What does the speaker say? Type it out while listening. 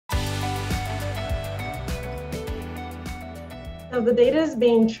So the data is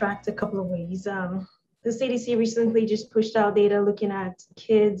being tracked a couple of ways. The CDC recently just pushed out data looking at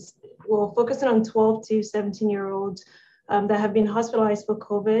kids, well, focusing on 12 to 17-year-olds that have been hospitalized for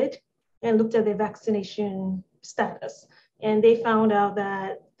COVID and looked at their vaccination status. And they found out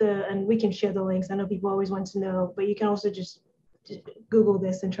that and we can share the links. I know people always want to know, but you can also just Google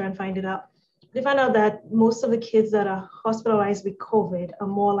this and try and find it out. They found out that most of the kids that are hospitalized with COVID are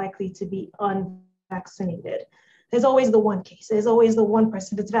more likely to be unvaccinated. There's always the one case. There's always the one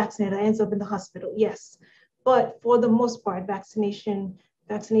person that's vaccinated that ends up in the hospital. Yes, but for the most part, vaccination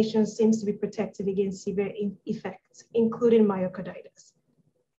seems to be protective against severe effects, including myocarditis.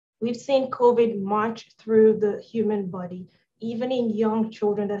 We've seen COVID march through the human body, even in young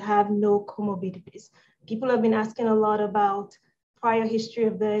children that have no comorbidities. People have been asking a lot about prior history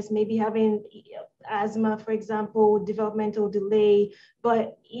of this, maybe having asthma, for example, developmental delay,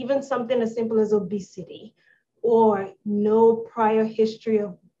 but even something as simple as obesity, or no prior history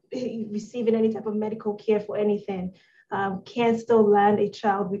of receiving any type of medical care for anything, can still land a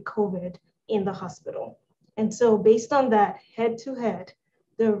child with COVID in the hospital. And so based on that, head to head,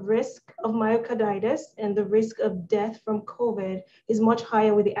 the risk of myocarditis and the risk of death from COVID is much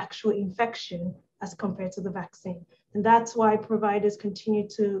higher with the actual infection as compared to the vaccine. And that's why providers continue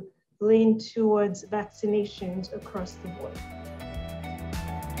to lean towards vaccinations across the board.